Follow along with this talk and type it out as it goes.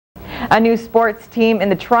A new sports team in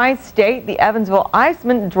the Tri-State, the Evansville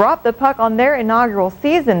Icemen, dropped the puck on their inaugural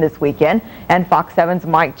season this weekend. And Fox 7's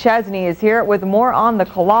Mike Chesney is here with more on the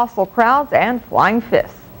colossal crowds and flying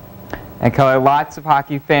fists. And Kelly, lots of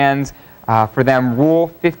hockey fans, for them, Rule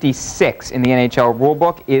 56 in the NHL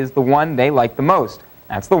rulebook is the one they like the most.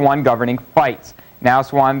 That's the one governing fights. Now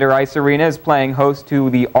Suander Ice Arena is playing host to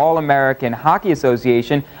the All-American Hockey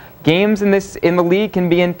Association. Games in the league can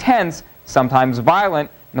be intense, sometimes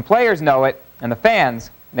violent, and the players know it, and the fans,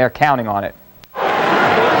 they're counting on it.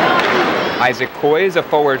 Isaac Coy is a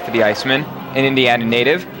forward for the Icemen, an Indiana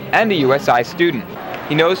native, and a USI student.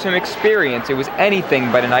 He knows from experience it was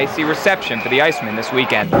anything but an icy reception for the Icemen this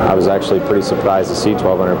weekend. I was actually pretty surprised to see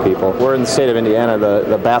 1,200 people. We're in the state of Indiana,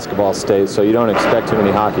 the basketball state, so you don't expect too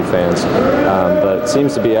many hockey fans. But it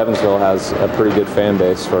seems to be Evansville has a pretty good fan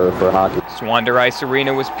base for hockey. Suander Ice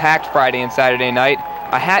Arena was packed Friday and Saturday night,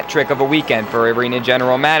 a hat trick of a weekend for arena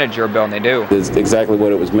general manager Bill Nadeau. It's exactly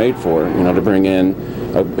what it was made for, you know, to bring in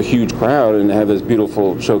a huge crowd and have this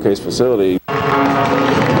beautiful showcase facility.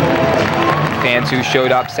 Fans who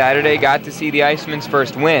showed up Saturday got to see the Icemen's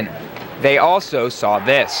first win. They also saw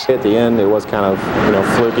this. At the end, it was kind of,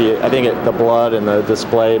 fluky. I think the blood and the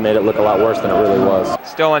display made it look a lot worse than it really was.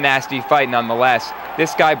 Still a nasty fight nonetheless.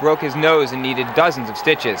 This guy broke his nose and needed dozens of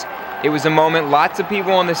stitches. It was a moment lots of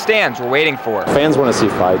people in the stands were waiting for. Fans want to see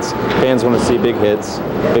fights. Fans want to see big hits,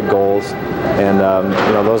 big goals, and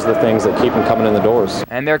those are the things that keep them coming in the doors.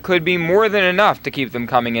 And there could be more than enough to keep them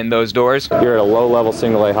coming in those doors. You're at a low-level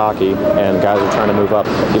single-A hockey, and guys are trying to move up.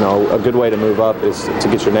 A good way to move up is to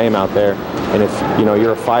get your name out there. And if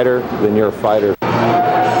you're a fighter, then you're a fighter.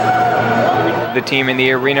 The team in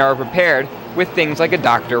the arena are prepared with things like a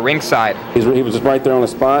doctor ringside. He was just right there on the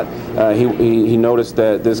spot. He noticed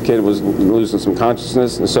that this kid was losing some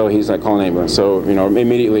consciousness, and so he's like, call an ambulance. So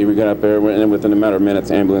immediately we got up there, and within a matter of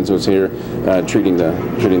minutes, ambulance was here treating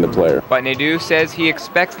the player. But Nadeau says he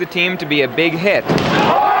expects the team to be a big hit,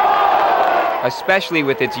 especially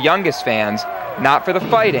with its youngest fans, not for the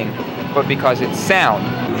fighting, but because it's sound,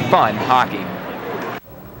 fun hockey.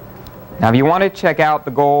 Now, if you want to check out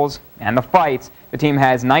the goals and the fights, the team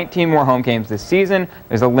has 19 more home games this season.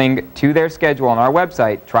 There's a link to their schedule on our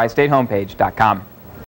website, tristatehomepage.com.